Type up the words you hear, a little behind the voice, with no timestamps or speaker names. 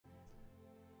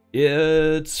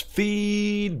It's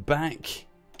Feedback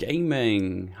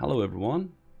Gaming. Hello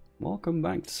everyone. Welcome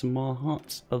back to some more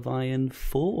Hearts of Iron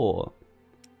 4.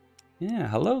 Yeah,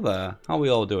 hello there. How are we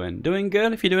all doing? Doing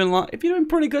good? If you're doing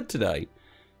pretty good today,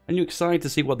 and you're excited to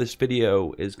see what this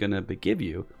video is gonna give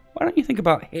you, why don't you think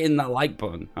about hitting that like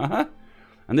button?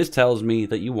 And this tells me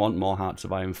that you want more Hearts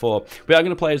of Iron 4. We are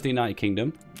gonna play as the United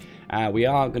Kingdom. We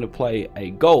are going to play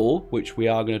a goal, which we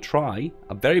are going to try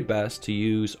our very best to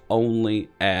use only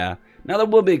air. Now, there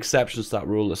will be exceptions to that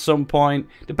rule at some point,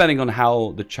 depending on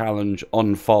how the challenge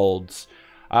unfolds.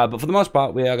 But for the most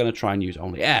part, we are going to try and use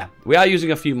only air. We are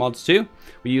using a few mods too.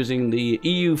 We're using the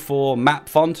EU4 map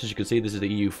font. As you can see, this is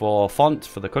the EU4 font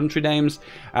for the country names.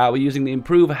 We're using the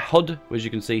Improve HUD, which you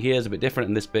can see here is a bit different,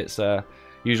 and this bit's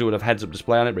usually would have heads-up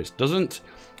display on it, but it doesn't.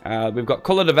 We've got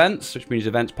coloured events, which means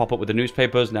events pop up with the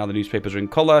newspapers. Now the newspapers are in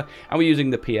colour, and we're using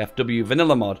the PFW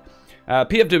vanilla mod.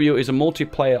 PFW is a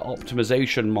multiplayer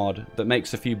optimization mod that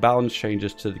makes a few balance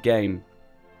changes to the game,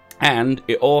 and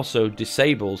it also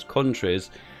disables countries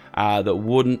that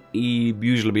wouldn't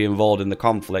usually be involved in the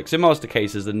conflicts. In most of the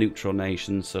cases, the neutral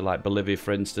nations, so like Bolivia,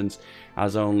 for instance,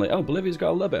 has only... Oh, Bolivia's got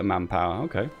a little bit of manpower,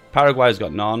 okay. Paraguay's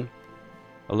got none.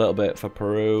 A little bit for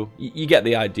Peru. You get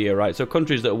the idea, right? So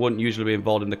countries that wouldn't usually be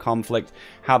involved in the conflict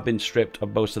have been stripped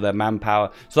of most of their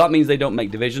manpower. So that means they don't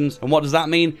make divisions. And what does that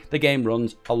mean? The game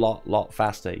runs a lot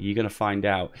faster. You're going to find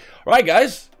out. All right,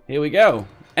 guys, here we go.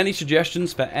 Any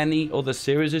suggestions for any other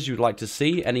series you'd like to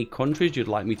see? Any countries you'd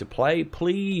like me to play?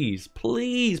 Please,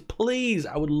 please, please,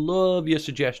 I would love your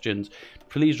suggestions.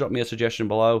 Please drop me a suggestion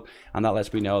below, and that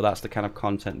lets me know that's the kind of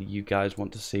content that you guys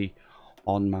want to see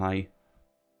on my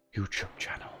YouTube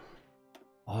channel.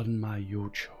 On my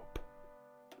YouTube.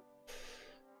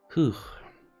 Whew.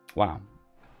 Wow.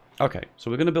 Okay,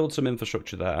 so we're going to build some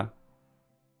infrastructure there.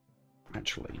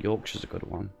 Actually, Yorkshire's a good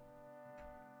one.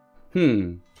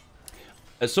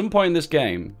 At some point in this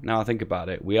game, now I think about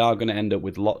it, we are going to end up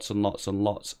with lots and lots and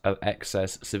lots of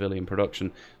excess civilian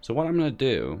production. So what I'm going to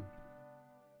do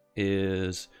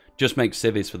is just make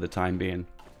civvies for the time being.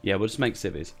 Yeah, we'll just make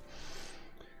civvies.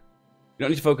 We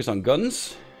don't need to focus on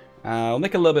guns. We'll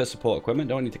make a little bit of support equipment.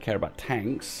 Don't need to care about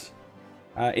tanks.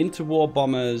 Interwar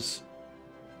bombers.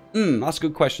 That's a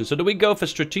good question. So do we go for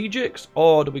strategics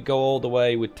or do we go all the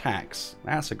way with tax?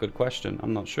 That's a good question.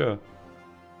 I'm not sure.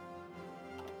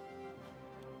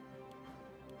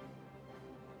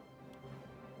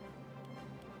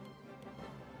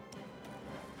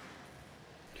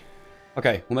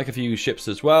 Okay, we'll make a few ships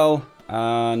as well.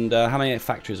 And how many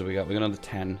factories have we got? We've got another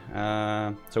 10.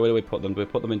 So where do we put them? Do we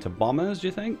put them into bombers, do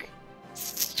you think?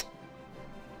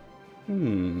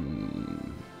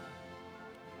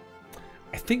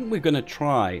 I think we're going to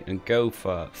try and go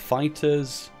for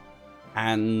fighters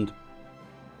and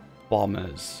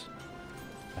bombers.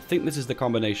 I think this is the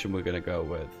combination we're going to go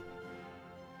with.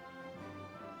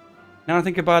 Now I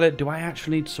think about it, do I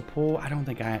actually need support? I don't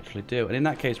think I actually do. And in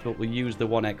that case, we'll use the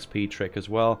 1 XP trick as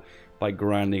well by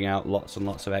grinding out lots and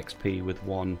lots of XP with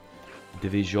 1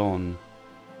 division.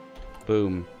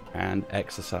 Boom. And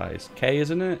exercise. K,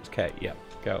 isn't it? It's K. Yep.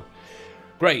 Go.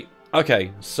 Great.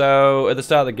 Okay. So at the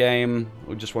start of the game,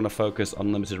 we just want to focus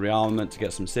on limited rearmament to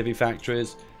get some civvy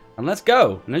factories. And let's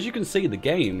go. And as you can see, the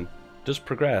game does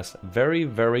progress very,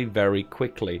 very, very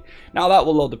quickly. Now that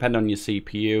will all depend on your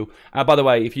CPU. By the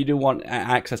way, if you do want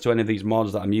access to any of these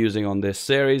mods that I'm using on this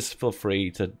series, feel free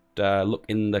to look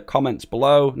in the comments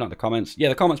below. Not the comments, yeah,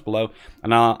 the comments below,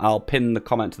 and I'll pin the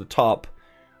comment to the top.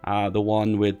 The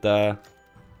one with the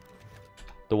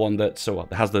one that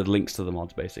has the links to the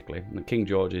mods basically. And King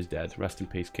George is dead. Rest in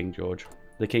peace, King George.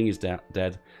 The king is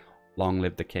dead. Long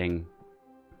live the king.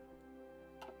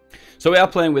 So we are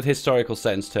playing with historical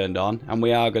settings turned on, and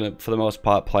we are going to, for the most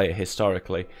part, play it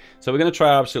historically. So we're going to try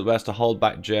our absolute best to hold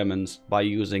back Germans by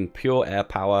using pure air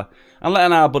power and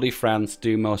letting our buddy France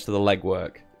do most of the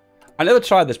legwork. I never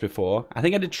tried this before. I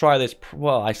think I did try this,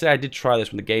 well, I say I did try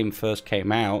this when the game first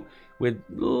came out with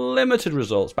limited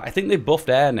results, but I think they've buffed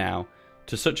air now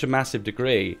to such a massive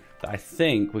degree that I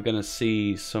think we're going to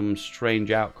see some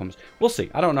strange outcomes. We'll see.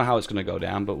 I don't know how it's going to go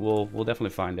down, but we'll definitely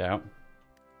find out.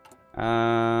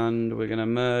 And we're going to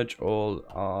merge all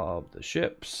of the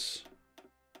ships.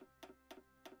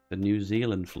 The New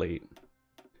Zealand fleet.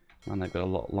 And they've got a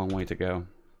long way to go.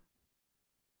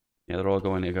 Yeah, they're all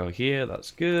going to go here.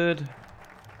 That's good.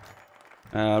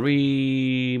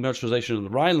 Remilitarization of the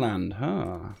Rhineland.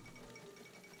 Huh.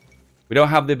 We don't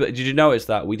have the... Did you notice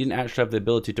that? We didn't actually have the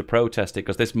ability to protest it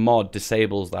because this mod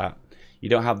disables that. You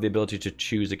don't have the ability to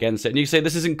choose against it. And you say,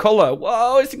 this is in colour.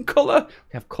 Whoa, it's in colour.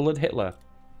 We have coloured Hitler.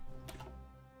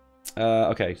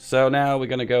 Okay, so now we're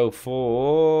going to go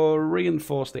for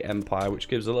reinforce the Empire, which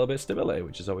gives a little bit of stability,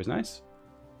 which is always nice.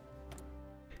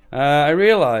 I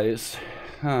realise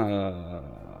there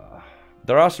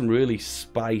are some really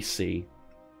spicy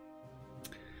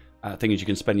things you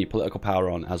can spend your political power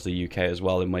on as the UK as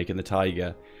well in Waking the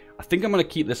Tiger. I think I'm going to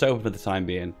keep this open for the time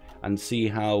being and see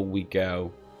how we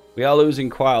go. We are losing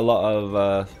quite a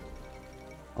lot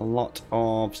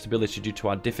of stability due to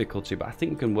our difficulty, but I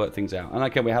think we can work things out. And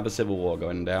okay, we have a civil war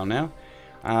going down now.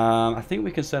 I think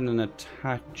we can send an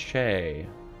attaché.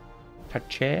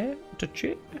 Attaché?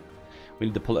 We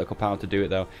need the political power to do it,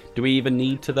 though. Do we even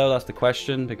need to, though? That's the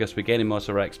question, because we're gaining most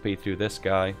of our XP through this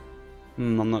guy.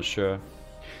 I'm not sure.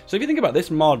 So if you think about this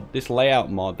mod, this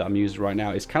layout mod that I'm using right now,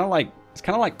 it's kind of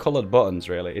like colored buttons,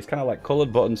 really. It's kind of like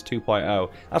colored buttons 2.0.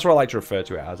 That's what I like to refer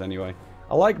to it as, anyway.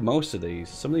 I like most of these.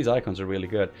 Some of these icons are really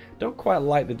good. Don't quite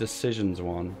like the decisions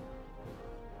one.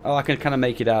 Oh, I can kind of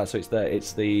make it out. So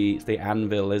it's the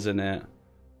anvil, isn't it?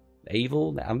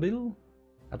 Avil? The anvil?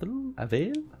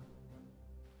 Avil?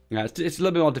 Yeah, it's a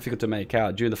little bit more difficult to make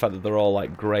out due to the fact that they're all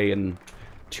like grey and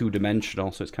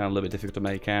two-dimensional, so it's kind of a little bit difficult to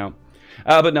make out.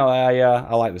 But no,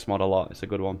 I like this mod a lot. It's a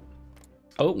good one.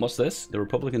 Oh, what's this? The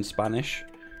Republican Spanish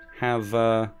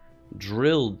have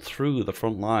drilled through the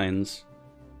front lines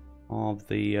of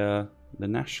the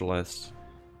nationalists.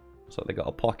 So they got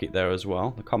a pocket there as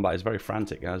well. The combat is very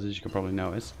frantic, guys, as you can probably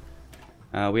notice.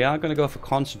 We are going to go for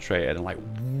concentrated. And like,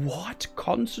 what?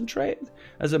 Concentrated?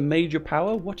 As a major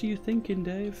power? What are you thinking,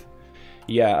 Dave?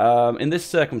 Yeah, in this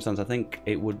circumstance, I think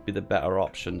it would be the better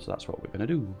option. So that's what we're going to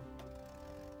do.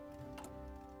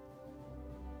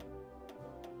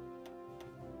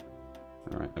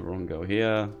 Alright, everyone go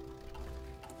here.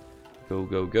 Go,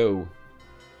 go, go.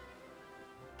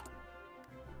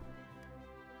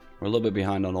 We're a little bit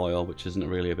behind on oil, which isn't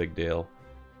really a big deal.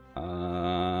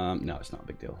 No, it's not a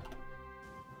big deal.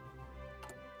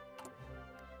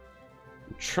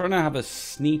 I'm trying to have a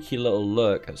sneaky little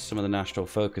look at some of the national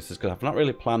focuses, because I've not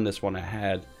really planned this one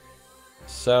ahead.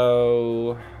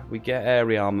 So, we get air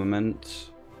rearmament.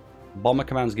 Bomber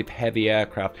commands give heavy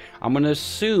aircraft. I'm going to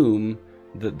assume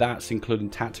that that's including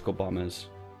tactical bombers.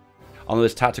 Oh,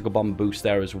 there's tactical bomb boost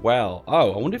there as well.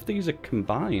 Oh, I wonder if these are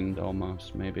combined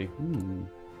almost, maybe.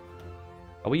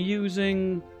 Are we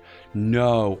using...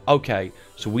 No. Okay,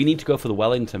 so we need to go for the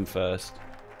Wellington first.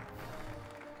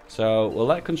 So we'll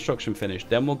let construction finish,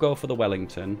 then we'll go for the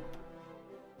Wellington.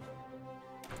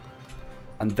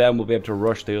 And then we'll be able to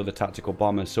rush the other tactical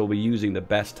bombers. So we'll be using the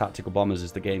best tactical bombers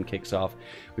as the game kicks off.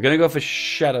 We're going to go for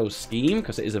Shadow Scheme,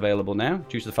 because it is available now,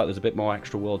 due to the fact there's a bit more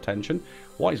extra world tension.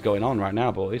 What is going on right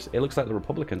now, boys? It looks like the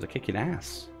Republicans are kicking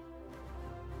ass.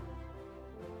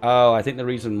 Oh, I think the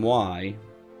reason why...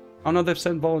 Oh no, they've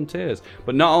sent volunteers.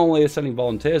 But not only are they sending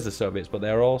volunteers, the Soviets, but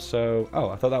they're also... Oh,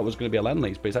 I thought that was going to be a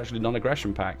Lend-Lease, but it's actually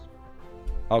non-aggression pact.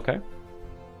 Okay.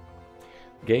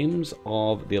 Games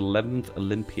of the 11th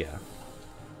Olympia.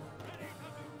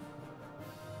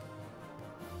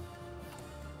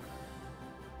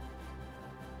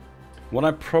 What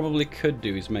I probably could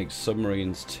do is make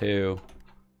submarines too.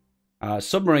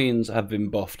 Submarines have been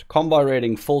buffed. Convoy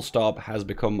raiding full stop has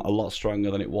become a lot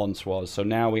stronger than it once was. So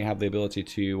now we have the ability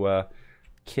to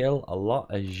kill a lot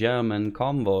of German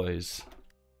convoys.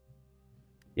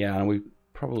 Yeah, and we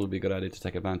probably be a good idea to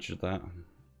take advantage of that.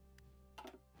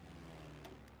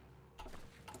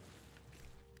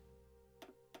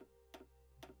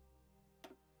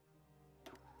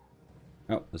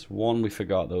 Oh, there's one we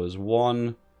forgot. There was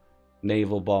one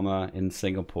naval bomber in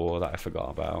Singapore that I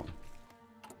forgot about.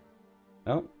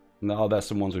 Oh, no, there's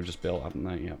some ones we've just built, haven't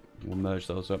they? Yep, we'll merge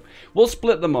those up. We'll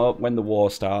split them up when the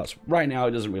war starts. Right now,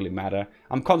 it doesn't really matter.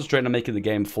 I'm concentrating on making the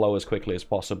game flow as quickly as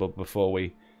possible before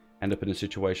we end up in a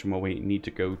situation where we need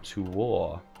to go to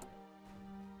war.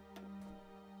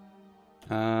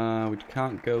 We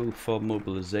can't go for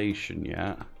mobilization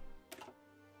yet.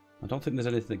 I don't think there's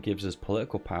anything that gives us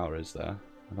political power, is there?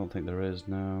 I don't think there is,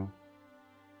 no.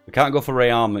 We can't go for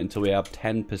rearmament until we have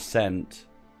 10%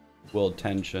 world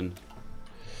tension.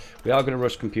 We are going to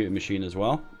rush computer machine as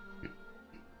well.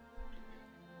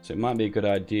 So it might be a good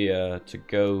idea to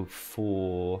go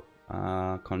for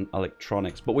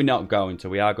electronics. But we're not going to.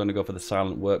 We are going to go for the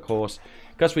silent workhorse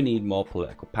because we need more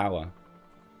political power.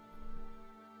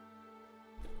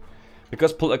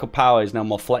 Because political power is now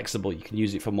more flexible, you can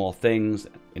use it for more things,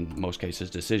 in most cases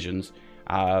decisions.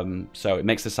 So it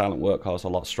makes the silent workhorse a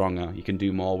lot stronger. You can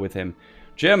do more with him.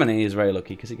 Germany is very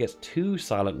lucky because it gets 2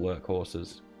 silent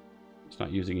workhorses. It's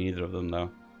not using either of them though.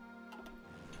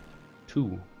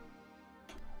 2.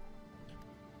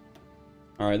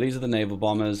 Alright, these are the naval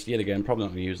bombers. Yet again, probably not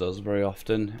going to use those very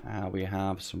often. We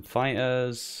have some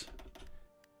fighters.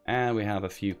 And we have a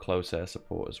few close air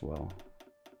support as well.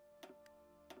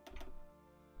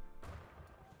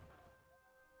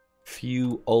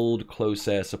 Few old close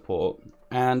air support.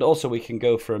 And also we can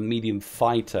go for a medium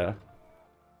fighter.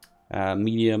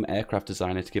 Medium aircraft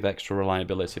designer to give extra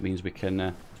reliability. It means we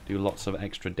can do lots of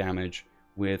extra damage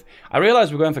with... I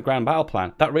realize we're going for ground battle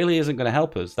plan. That really isn't going to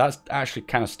help us. That's actually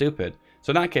kind of stupid. So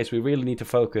in that case, we really need to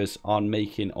focus on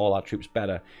making all our troops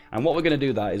better. And what we're going to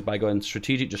do that is by going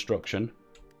strategic destruction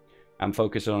and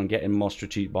focusing on getting more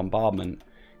strategic bombardment.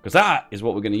 Because that is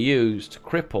what we're going to use to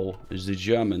cripple the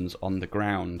Germans on the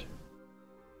ground.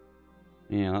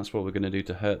 Yeah, that's what we're going to do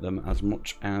to hurt them as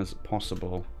much as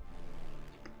possible.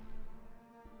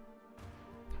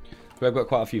 We've got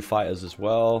quite a few fighters as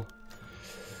well.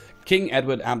 King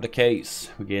Edward abdicates.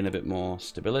 We gain a bit more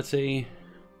stability.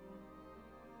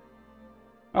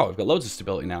 Oh, we've got loads of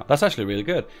stability now. That's actually really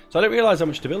good. So I didn't realize how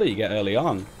much stability you get early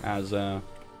on as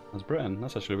Britain.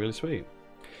 That's actually really sweet.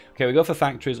 Okay, we go for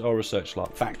factories or research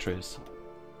lot. Factories.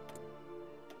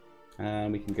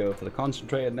 And we can go for the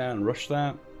concentrated now and rush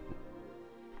that.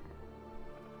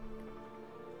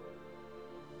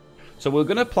 So we're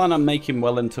going to plan on making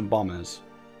Wellington bombers.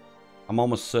 I'm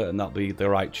almost certain that'll be the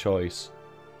right choice.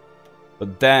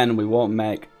 But then we won't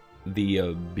make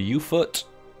the Beaufort,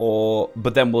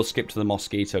 but then we'll skip to the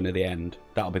Mosquito near the end.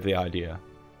 That'll be the idea.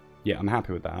 Yeah, I'm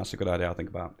happy with that. That's a good idea, I think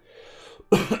about.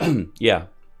 Yeah.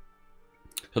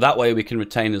 So that way we can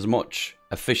retain as much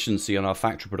efficiency on our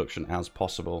factory production as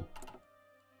possible.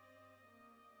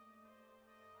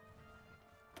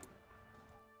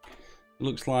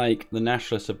 Looks like the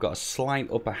Nationalists have got a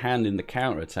slight upper hand in the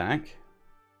counterattack.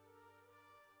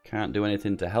 Can't do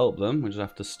anything to help them. We just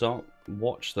have to stop,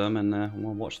 watch them, and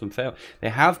we'll watch them fail. They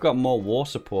have got more war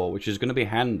support, which is going to be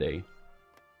handy.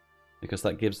 Because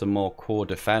that gives them more core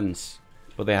defense.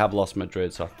 But they have lost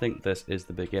Madrid, so I think this is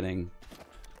the beginning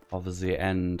of the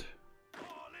end.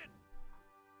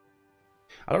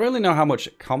 I don't really know how much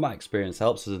combat experience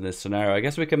helps us in this scenario. I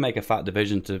guess we can make a fat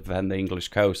division to defend the English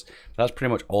coast. That's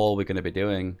pretty much all we're going to be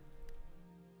doing.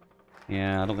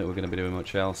 Yeah, I don't think we're going to be doing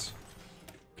much else.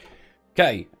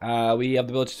 Okay, we have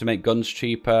the ability to make guns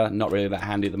cheaper. Not really that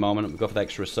handy at the moment. We'll go for the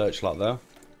extra research lot though.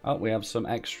 Oh, we have some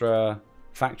extra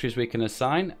factories we can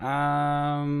assign.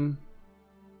 I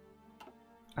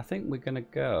think we're going to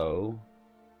go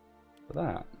for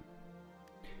that.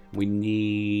 We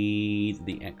need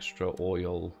the extra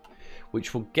oil,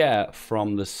 which we'll get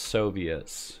from the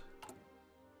Soviets.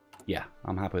 Yeah,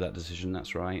 I'm happy with that decision.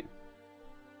 That's right.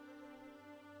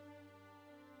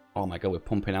 Oh my god, we're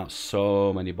pumping out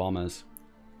so many bombers.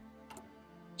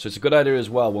 So it's a good idea as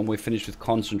well when we're finished with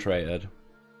concentrated.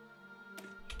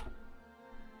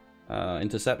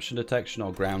 Interception detection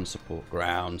or ground support?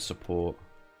 Ground support.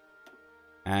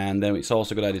 And then it's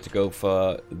also a good idea to go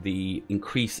for the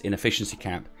increase in efficiency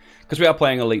cap. Because we are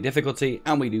playing elite difficulty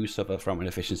and we do suffer from an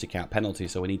efficiency cap penalty.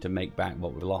 So we need to make back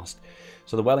what we lost.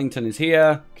 So the Wellington is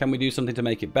here. Can we do something to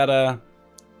make it better?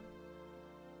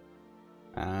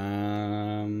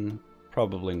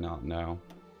 Probably not, no.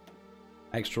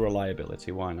 Extra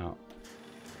reliability, why not?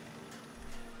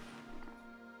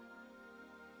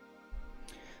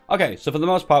 Okay, so for the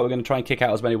most part, we're going to try and kick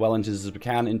out as many Wellingtons as we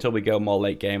can until we go more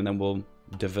late game, and then we'll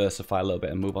diversify a little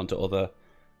bit and move on to other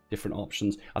different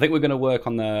options. I think we're going to work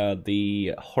on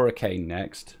the Hurricane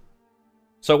next.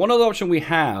 So one other option we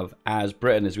have as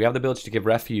Britain is we have the ability to give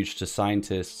refuge to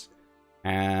scientists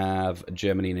of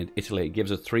Germany and Italy. It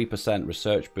gives a 3%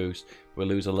 research boost. We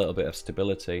lose a little bit of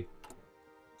stability.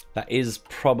 That is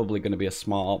probably going to be a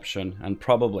smart option. And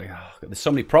probably, there's so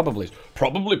many probablys.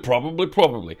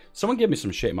 Probably. Someone gave me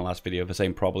some shit in my last video for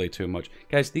saying probably too much.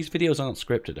 Guys, these videos aren't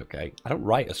scripted, okay? I don't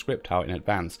write a script out in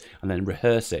advance and then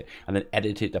rehearse it and then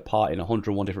edit it apart in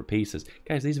 101 different pieces.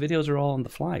 Guys, these videos are all on the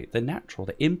fly. They're natural.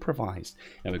 They're improvised.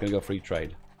 And we're going to go free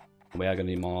trade. We are going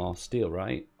to need more steel,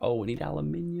 right? Oh, we need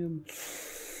aluminium.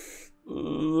 Okay,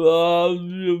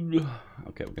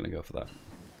 we're going to go for that.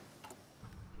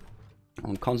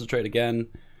 I'll concentrate again.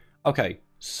 Okay,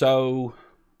 so...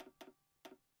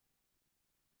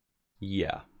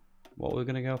 yeah. What we're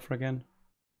going to go for again?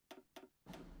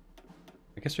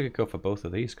 I guess we could go for both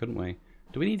of these, couldn't we?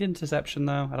 Do we need interception,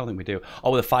 though? I don't think we do.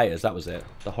 Oh, the fighters, that was it.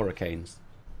 The Hurricanes.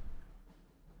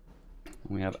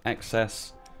 We have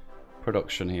excess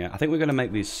production here. I think we're going to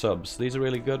make these subs. These are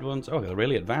really good ones. Oh, they're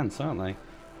really advanced, aren't they?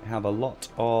 They have a lot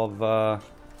of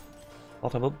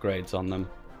upgrades on them.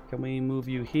 Can we move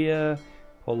you here?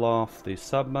 Pull off the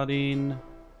submarine.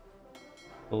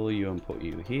 Pull you and put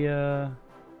you here.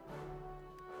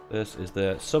 This is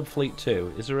the sub-fleet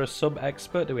 2. Is there a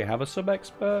sub-expert? Do we have a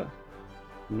sub-expert?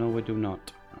 No, we do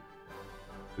not.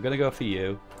 We're going to go for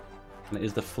you. And it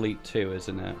is the fleet too,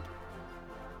 isn't it?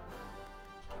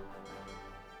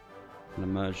 I'm gonna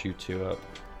merge you two up.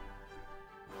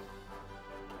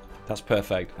 That's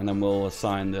perfect. And then we'll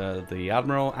assign the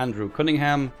Admiral, Andrew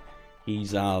Cunningham.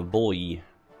 He's our boy.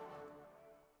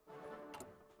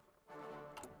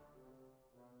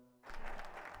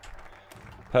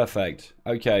 Perfect.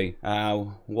 Okay,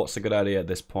 what's a good idea at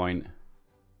this point?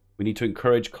 We need to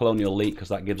encourage colonial elite because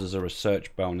that gives us a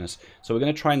research bonus. So we're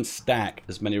going to try and stack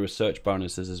as many research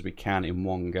bonuses as we can in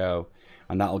one go.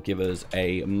 And that'll give us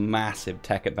a massive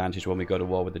tech advantage when we go to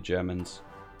war with the Germans.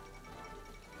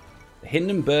 The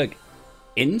Hindenburg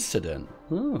incident?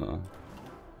 Oh.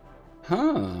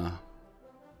 Huh.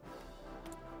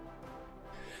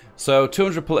 So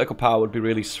 200 political power would be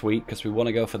really sweet because we want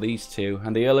to go for these two.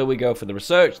 And the earlier we go for the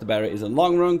research, the better it is in the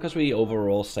long run because we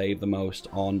overall save the most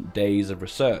on days of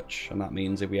research. And that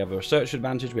means if we have a research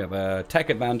advantage, we have a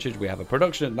tech advantage, we have a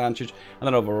production advantage, and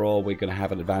then overall we're going to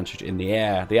have an advantage in the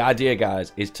air. The idea,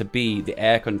 guys, is to be the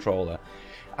air controller.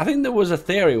 I think there was a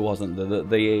theory, wasn't there, that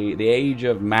the age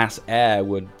of mass air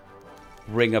would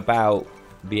bring about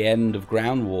the end of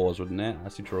ground wars, wouldn't it? I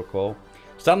seem to recall.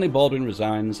 Stanley Baldwin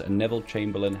resigns and Neville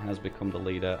Chamberlain has become the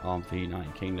leader of the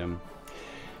United Kingdom.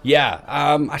 Yeah,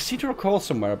 I seem to recall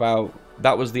somewhere about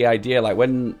that was the idea, like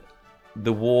when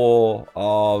the war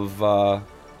of the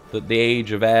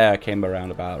age of air came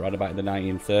around right about in the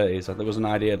 1930s. There was an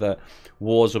idea that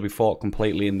wars would be fought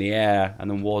completely in the air and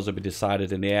then wars would be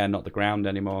decided in the air, not the ground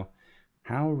anymore.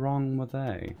 How wrong were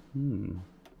they?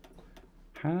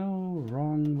 How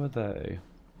wrong were they?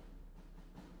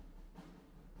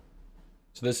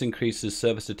 So this increases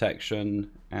service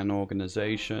detection and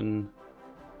organization.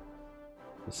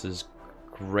 This is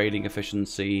grading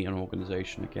efficiency and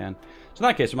organization again. So in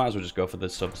that case, we might as well just go for the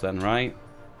subs then, right?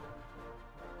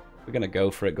 We're going to go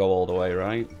for it, go all the way,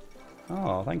 right?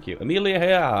 Oh, thank you. Amelia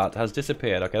Earhart has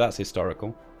disappeared. Okay, that's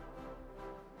historical.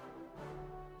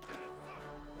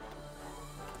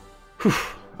 Whew.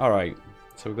 Alright.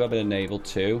 So we've got a bit of naval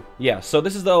too. Yeah, so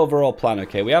this is the overall plan,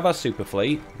 okay? We have our super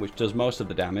fleet, which does most of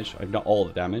the damage, if not all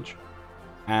the damage.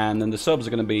 And then the subs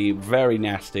are going to be very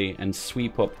nasty and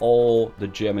sweep up all the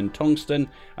German tungsten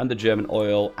and the German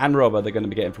oil and rubber they're going to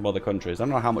be getting from other countries. I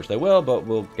don't know how much they will, but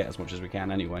we'll get as much as we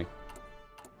can anyway.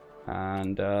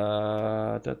 And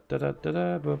that's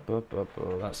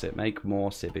it. Make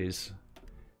more civvies.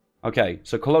 Okay,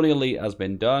 so colonial elite has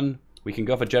been done. We can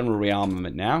go for general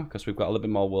rearmament now because we've got a little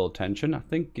bit more world tension. I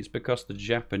think it's because the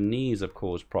Japanese have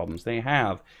caused problems. They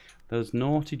have. Those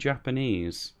naughty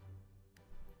Japanese.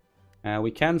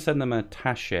 We can send them an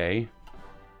attaché.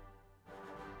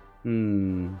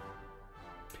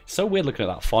 So weird looking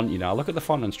at that font, you know. I look at the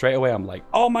font and straight away I'm like,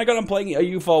 oh my god, I'm playing a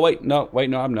U4. Wait, no,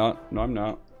 I'm not. No, I'm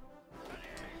not.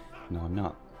 No, I'm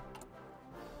not.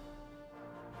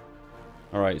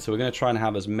 Alright, so we're going to try and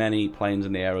have as many planes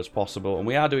in the air as possible, and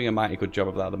we are doing a mighty good job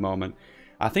of that at the moment.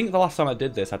 I think the last time I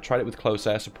did this, I tried it with close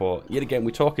air support. Yet again,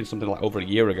 we're talking something like over a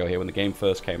year ago here when the game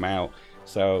first came out.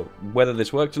 So, whether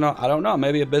this worked or not, I don't know.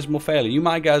 Maybe abysmal failure. You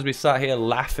might guys be sat here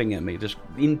laughing at me, just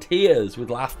in tears with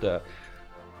laughter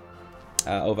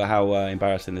over how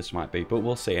embarrassing this might be. But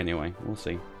we'll see anyway. We'll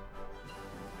see.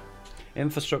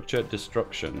 Infrastructure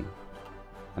destruction.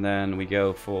 And then we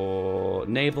go for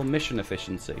naval mission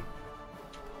efficiency.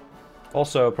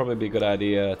 Also, probably be a good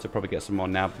idea to probably get some more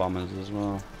nav bombers as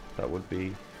well. That would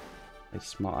be a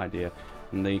smart idea.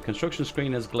 And the construction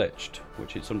screen has glitched,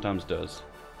 which it sometimes does.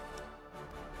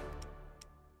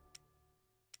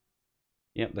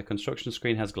 Yep, the construction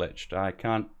screen has glitched. I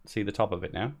can't see the top of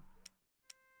it now.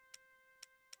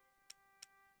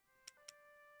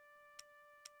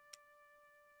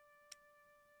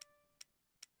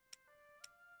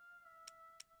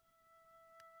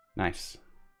 Nice.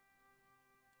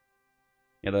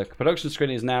 Yeah, the production screen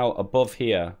is now above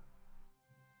here.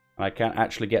 And I can't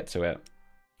actually get to it.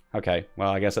 Okay,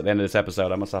 well, I guess at the end of this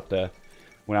episode, I must have to...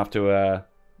 We'll have to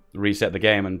reset the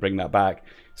game and bring that back.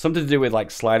 Something to do with,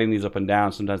 like, sliding these up and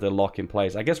down. Sometimes they lock in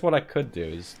place. I guess what I could do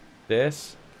is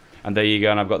this. And there you go,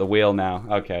 and I've got the wheel now.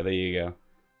 Okay, there you go.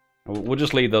 We'll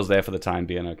just leave those there for the time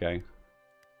being, okay?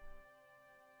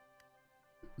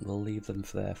 We'll leave them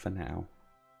there for now.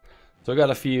 So we've got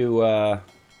a few...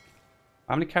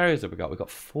 How many carriers have we got? We've got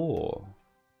 4.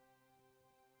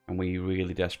 And we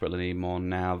really desperately need more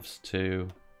navs too.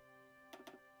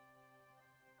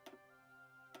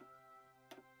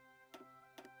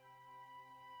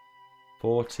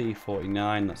 $40,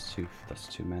 $49, that's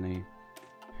too many.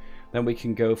 Then we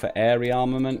can go for air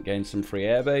rearmament, gain some free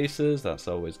air bases, that's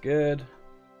always good.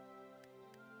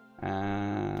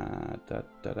 Another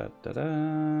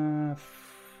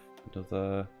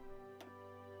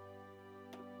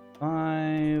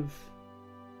 5.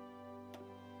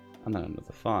 And then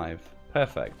another 5.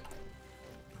 Perfect.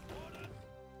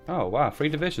 Oh, wow. Free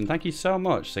division. Thank you so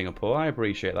much, Singapore. I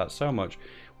appreciate that so much.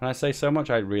 When I say so much,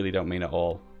 I really don't mean it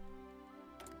all.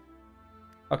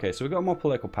 Okay, so we've got more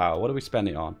political power. What do we spend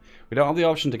it on? We don't have the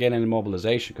option to gain any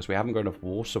mobilization because we haven't got enough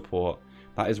war support.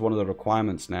 That is one of the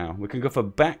requirements now. We can go for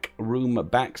backroom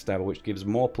backstabber, which gives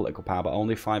more political power, but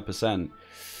only 5%.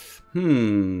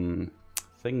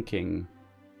 Thinking.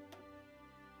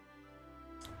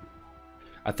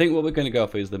 I think what we're going to go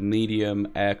for is the medium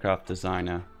aircraft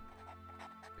designer.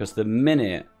 Because the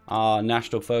minute our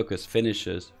national focus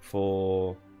finishes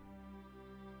for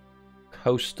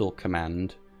Coastal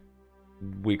Command,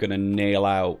 we're going to nail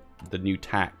out the new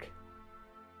TAC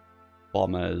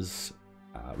bombers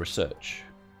research.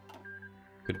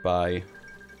 Goodbye.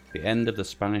 The end of the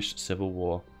Spanish Civil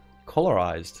War.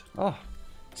 Colorized. Oh,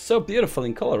 so beautiful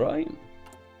in color, right?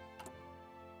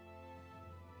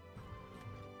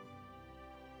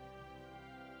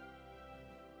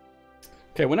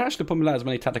 Okay, we're not actually pumping out as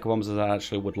many tactical bombs as I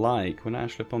actually would like. We're not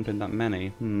actually pumping that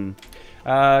many. Can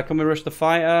we rush the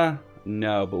fighter?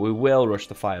 No, but we will rush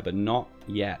the fighter, but not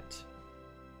yet.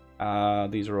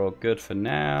 These are all good for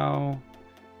now.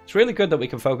 It's really good that we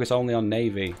can focus only on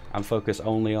Navy and focus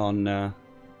only on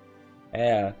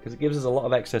air, because it gives us a lot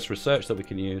of excess research that we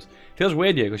can use. Feels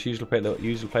weird here, because you usually play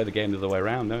the game the other way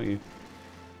around, don't you?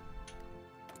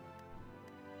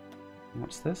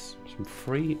 What's this? Some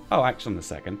free... Oh, actually, in a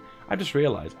second. I just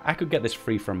realised I could get this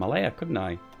free from Malaya, couldn't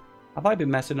I? Have I been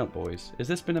messing up, boys? Has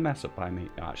this been a mess up by me?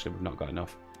 No, actually, we've not got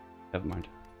enough. Never mind.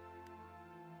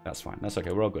 That's fine. That's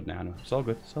okay. We're all good now. No, it's all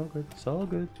good. It's all good. It's all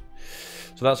good.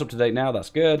 So that's up to date now. That's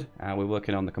good. We're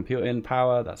working on the computing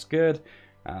power. That's good.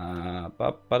 I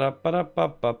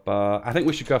think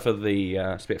we should go for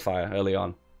the Spitfire early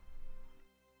on.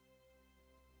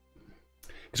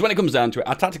 Because when it comes down to it,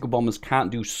 our tactical bombers can't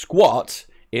do squat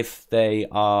if they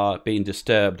are being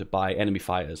disturbed by enemy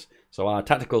fighters. So our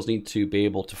tacticals need to be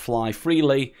able to fly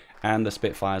freely, and the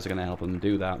Spitfires are going to help them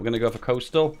do that. We're going to go for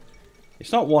coastal.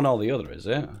 It's not one or the other, is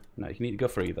it? No, you need to go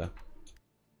for either.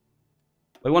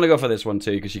 We want to go for this one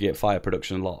too, because you get fire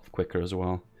production a lot quicker as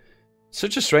well.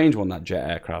 Such a strange one, that jet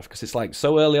aircraft, because it's like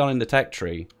so early on in the tech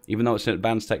tree, even though it's an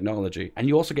advanced technology. And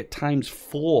you also get times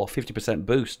 4 50%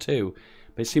 boost too.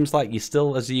 But it seems like you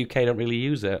still, as the UK, don't really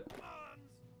use it.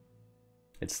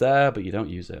 It's there, but you don't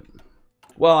use it.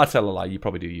 Well, I tell a lie, you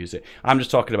probably do use it. I'm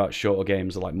just talking about shorter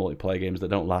games, like multiplayer games that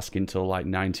don't last until like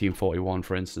 1941,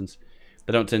 for instance.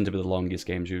 They don't tend to be the longest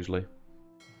games, usually.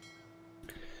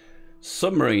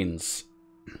 Submarines.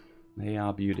 They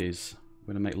are beauties.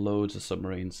 We're going to make loads of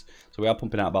submarines. So we are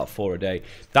pumping out about 4 a day.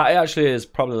 That actually is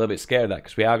probably a little bit scared of that,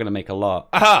 because we are going to make a lot.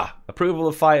 Aha! Approval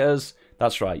of fighters.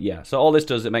 That's right, yeah. So all this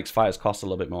does, it makes fighters cost a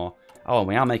little bit more. Oh, and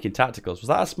we are making tacticals. Was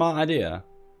that a smart idea?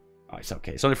 Oh, it's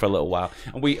okay. It's only for a little while.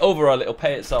 And overall, it'll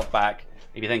pay itself back,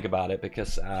 if you think about it,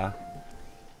 because, yeah,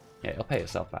 it'll pay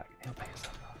itself back. It'll pay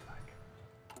itself back.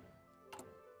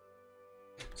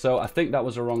 So I think that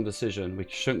was a wrong decision. We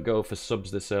shouldn't go for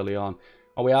subs this early on.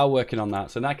 Oh, we are working on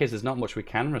that. So in that case, there's not much we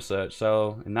can research.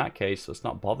 So in that case, let's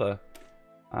not bother.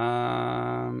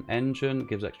 Engine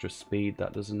gives extra speed,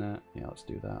 that doesn't it? Yeah, let's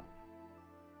do that.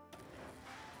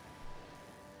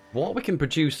 What we can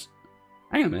produce...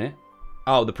 Hang on a minute.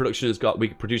 Oh, the production has got...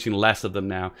 We're producing less of them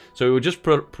now. So we were just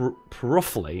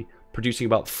roughly producing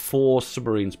about 4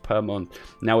 submarines per month.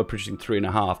 Now we're producing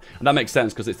 3.5. And that makes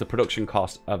sense because it's the production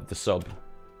cost of the sub.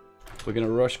 We're going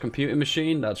to rush computing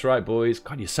machine. That's right, boys.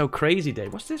 God, you're so crazy,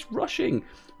 Dave. What's this rushing?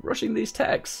 Rushing these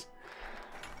techs.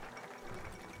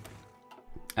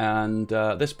 And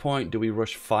at this point, do we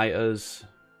rush fighters?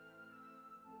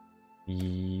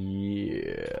 Yeah.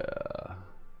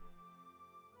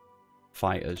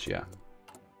 Fighters, yeah.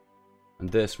 And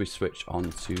this we switch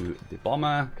on to the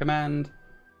bomber command.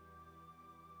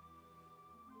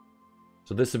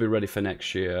 So this will be ready for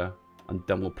next year, and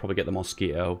then we'll probably get the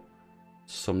Mosquito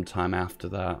sometime after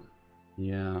that.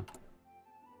 Yeah.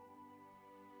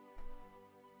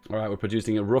 Alright, we're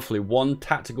producing roughly 1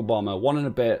 tactical bomber, 1 and a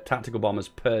bit tactical bombers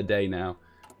per day now.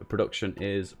 The production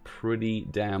is pretty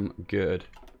damn good.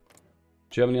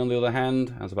 Germany, on the other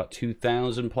hand, has about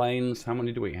 2,000 planes. How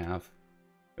many do we have?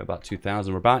 About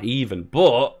 2,000. We're about even,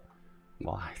 but,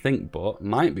 well, I think but,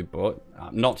 might be but,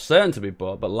 I'm not certain to be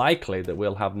but likely that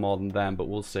we'll have more than them, but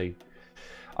we'll see.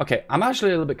 Okay, I'm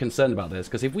actually a little bit concerned about this,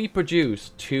 because if we produce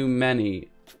too many,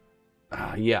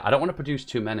 yeah, I don't want to produce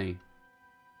too many.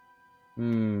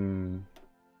 I'm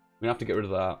gonna have to get rid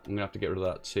of that. I'm gonna have to get rid of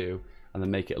that too, and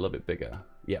then make it a little bit bigger.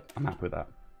 Yep, I'm happy with that.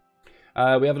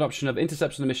 We have an option of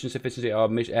interception, mission efficiency, or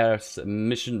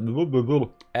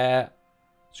air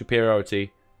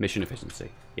superiority, mission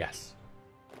efficiency. Yes.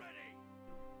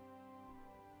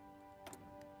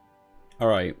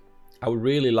 Alright. I would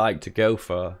really like to go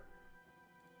for...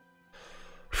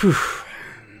 Whew.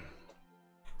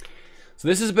 So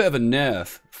this is a bit of a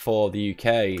nerf for the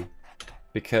UK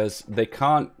because they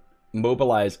can't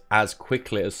mobilize as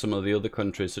quickly as some of the other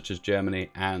countries such as Germany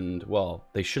and, well,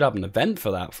 they should have an event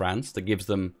for that, France, that gives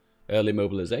them early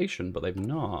mobilization, but they've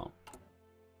not.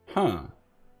 Huh.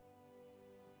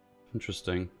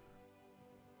 Interesting.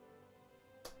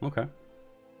 Okay.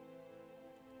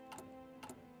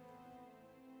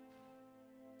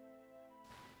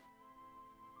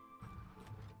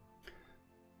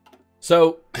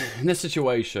 So, in this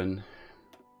situation,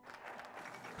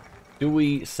 do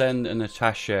we send an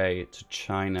attaché to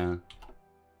China?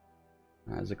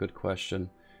 That is a good question.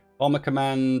 Bomber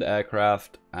Command,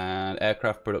 Aircraft, and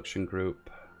Aircraft Production Group.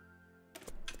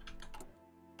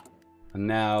 And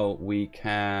now we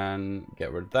can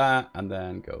get rid of that and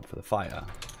then go for the fire.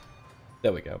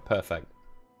 There we go, perfect.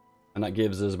 And that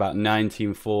gives us about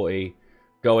 1940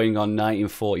 going on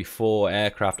 1944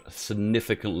 aircraft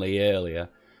significantly earlier.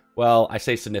 Well, I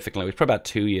say significantly, it was probably about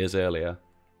 2 years earlier.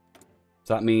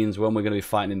 So that means when we're going to be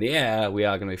fighting in the air, we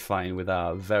are going to be fighting with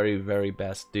our very, very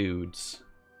best dudes.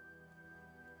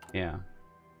 Yeah.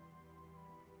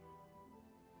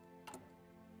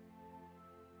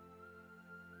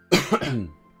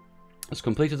 It's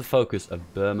completed the focus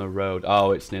of Burma Road.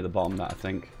 Oh, it's near the bottom, that I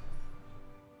think.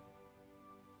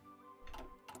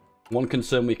 One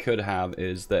concern we could have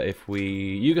is that if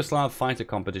we... Yugoslav fighter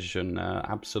competition,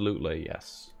 absolutely,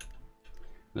 yes.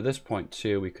 At this point,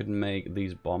 too, we could make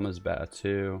these bombers better,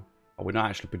 too. Oh, we're not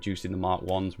actually producing the Mark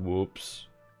 1s. Whoops.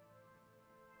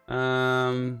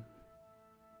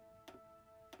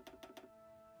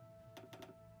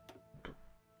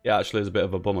 Yeah, actually, there's a bit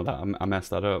of a bummer that I messed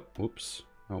that up. Whoops.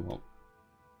 Oh, well.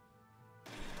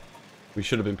 We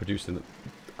should have been producing them.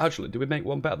 Actually, did we make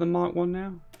one better than Mark 1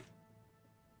 now?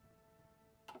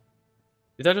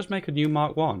 Did I just make a new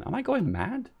Mark 1? Am I going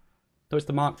mad? No, it's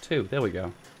the Mark 2. There we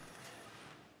go.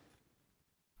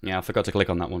 Yeah, I forgot to click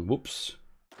on that one. Whoops.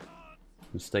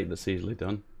 Mistake that's easily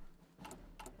done.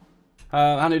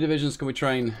 How many divisions can we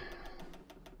train?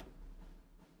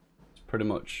 It's pretty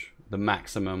much the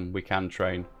maximum we can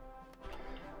train.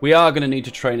 We are going to need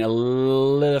to train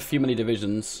a few many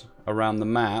divisions around the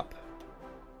map.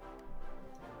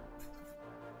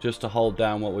 Just to hold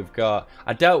down what we've got.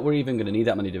 I doubt we're even going to need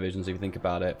that many divisions if you think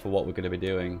about it for what we're going to be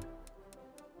doing.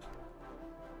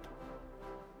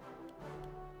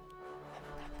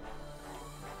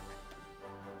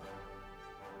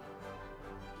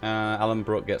 Alan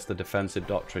Brooke gets the defensive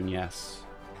doctrine, yes.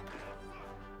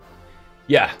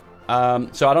 Yeah,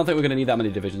 so I don't think we're going to need that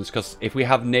many divisions because if we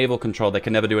have naval control, they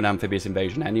can never do an amphibious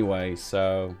invasion anyway,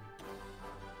 so...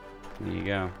 There you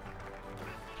go.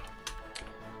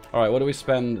 Alright, what do we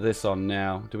spend this on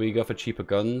now? Do we go for cheaper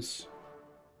guns?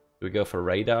 Do we go for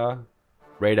radar?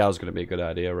 Radar's going to be a good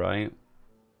idea, right?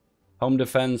 Home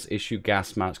defense, issue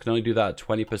gas masks. Can only do that at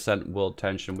 20% world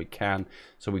tension. We can,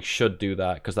 so we should do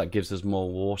that because that gives us more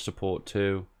war support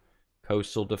too.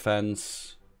 Coastal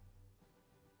defense.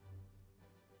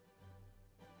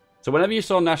 So whenever you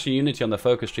saw national unity on the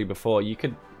focus tree before, you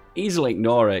could easily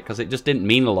ignore it because it just didn't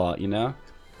mean a lot, you know?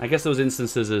 I guess there was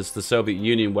instances as the Soviet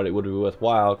Union where it would be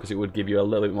worthwhile because it would give you a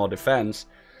little bit more defense.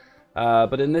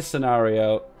 But in this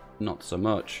scenario, not so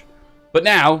much. But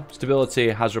now, stability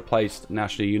has replaced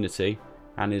national unity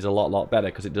and is a lot better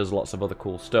because it does lots of other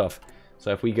cool stuff.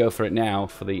 So if we go for it now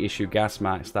for the issue gas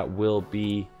max, that will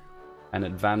be an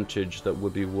advantage that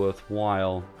would be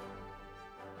worthwhile.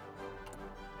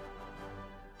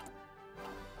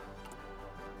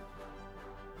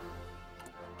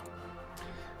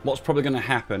 What's probably going to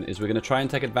happen is we're going to try and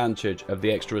take advantage of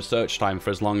the extra research time for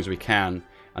as long as we can,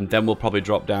 and then we'll probably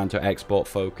drop down to export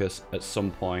focus at some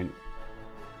point.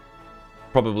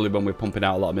 Probably when we're pumping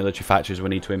out a lot of military factories, we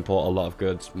need to import a lot of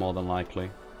goods, more than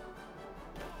likely.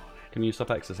 Can you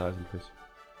stop exercising, please?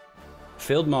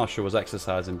 Field Marshal was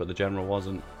exercising, but the General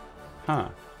wasn't. Huh.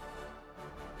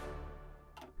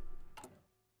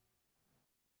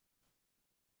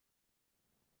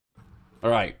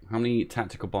 Alright, how many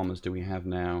tactical bombers do we have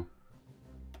now?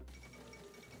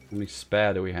 How many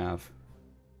spare do we have?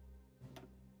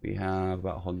 We have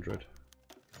about 100.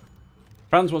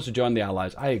 France wants to join the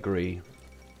Allies. I agree.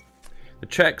 The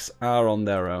Czechs are on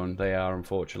their own. They are,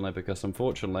 unfortunately, because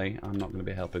unfortunately, I'm not going to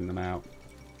be helping them out.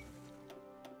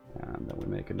 And then we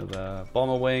make another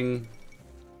bomber wing.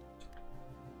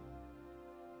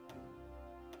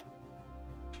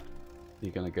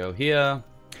 You're going to go here.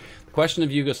 Question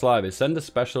of Yugoslavia. Send a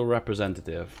special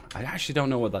representative. I actually don't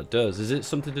know what that does. Is it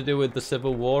something to do with the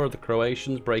civil war of the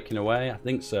Croatians breaking away? I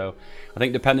think so. I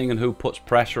think depending on who puts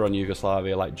pressure on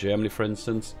Yugoslavia, like Germany for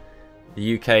instance,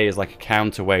 the UK is like a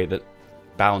counterweight that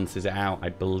balances it out, I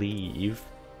believe.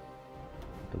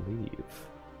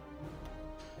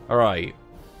 Alright.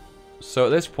 So at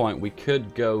this point we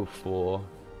could go for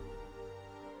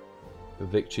the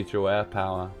victory through air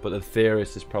power, but the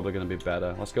theorist is probably going to be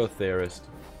better. Let's go theorist.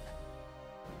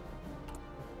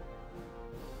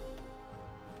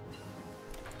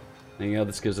 And, you know,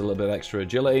 this gives a little bit of extra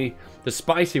agility. The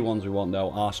spicy ones we want though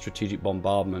are strategic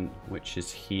bombardment, which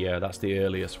is here. That's the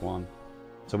earliest one.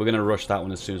 So we're going to rush that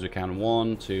one as soon as we can.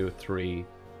 1, 2, 3.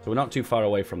 So we're not too far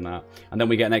away from that. And then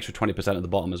we get an extra 20% at the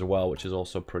bottom as well, which is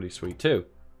also pretty sweet too.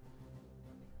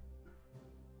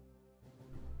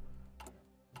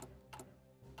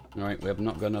 Alright, we have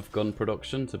not got enough gun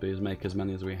production to make as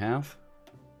many as we have.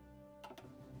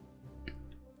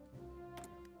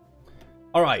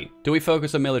 Alright, do we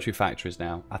focus on military factories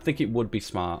now? I think it would be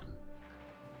smart.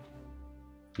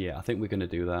 Yeah, I think we're going to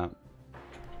do that.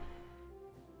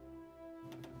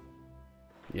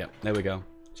 Yeah, there we go.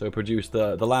 So we produce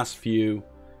the last few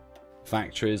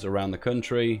factories around the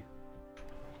country.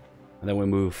 And then we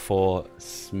move for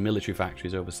military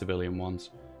factories over civilian ones.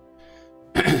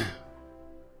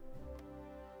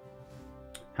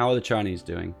 How are the Chinese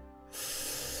doing?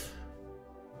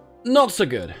 Not so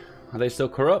good. Are they still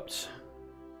corrupt?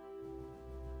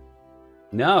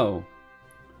 No.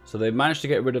 So they've managed to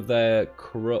get rid of their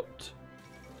corrupt...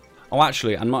 Oh,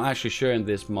 actually, I'm not actually sure in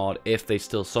this mod if they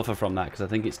still suffer from that, because I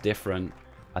think it's different.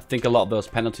 I think a lot of those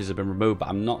penalties have been removed, but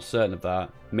I'm not certain of that.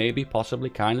 Maybe, possibly,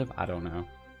 kind of. I don't know.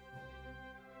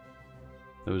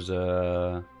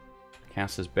 Those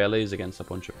Casus Bellis against a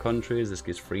bunch of countries. This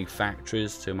gives free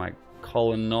factories to my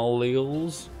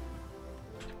colonials.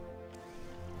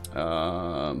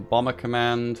 Bomber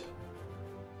command.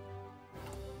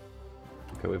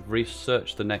 Okay, we've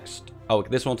researched the next... Oh,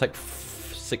 this one will take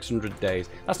 600 days.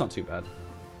 That's not too bad.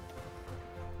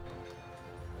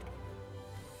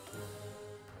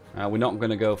 We're not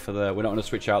going to go for the... We're not going to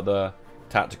switch out the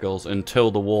tacticals until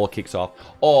the war kicks off.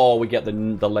 Or we get the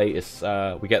latest...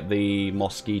 we get the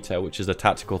Mosquito, which is the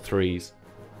tactical 3s.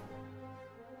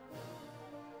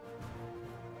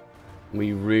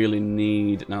 We really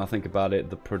need... Now I think about it,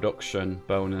 the production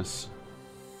bonus.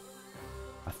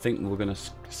 I think we're going to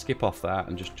skip off that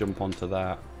and just jump onto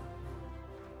that.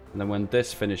 And then when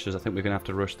this finishes, I think we're going to have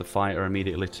to rush the fighter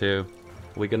immediately too.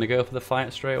 Are we going to go for the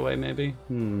fighter straight away, maybe?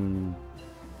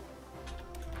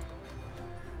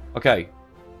 Okay.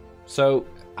 So,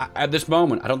 at this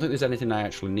moment, I don't think there's anything I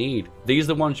actually need. These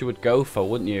are the ones you would go for,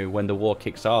 wouldn't you, when the war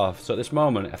kicks off? So at this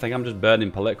moment, I think I'm just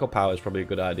burning political power is probably a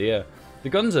good idea. The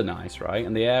guns are nice, right?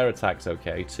 And the air attack's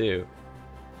okay too.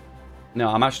 No,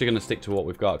 I'm actually going to stick to what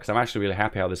we've got, because I'm actually really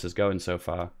happy how this is going so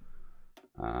far.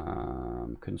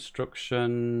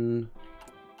 Construction.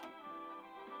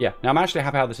 Yeah, no, I'm actually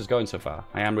happy how this is going so far.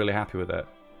 I am really happy with it.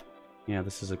 Yeah,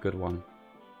 this is a good one.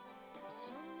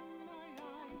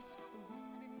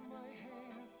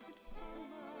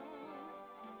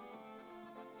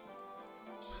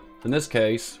 In this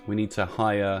case, we need to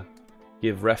hire,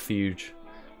 give refuge,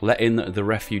 let in the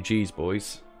refugees,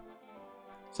 boys.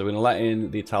 So we're going to let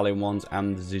in the Italian ones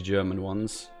and the German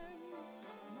ones.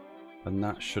 And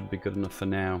that should be good enough for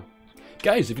now.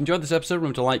 Guys, if you enjoyed this episode,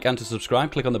 remember to like and to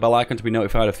subscribe. Click on the bell icon to be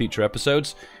notified of future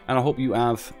episodes. And I hope you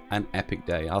have an epic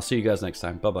day. I'll see you guys next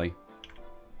time. Bye-bye.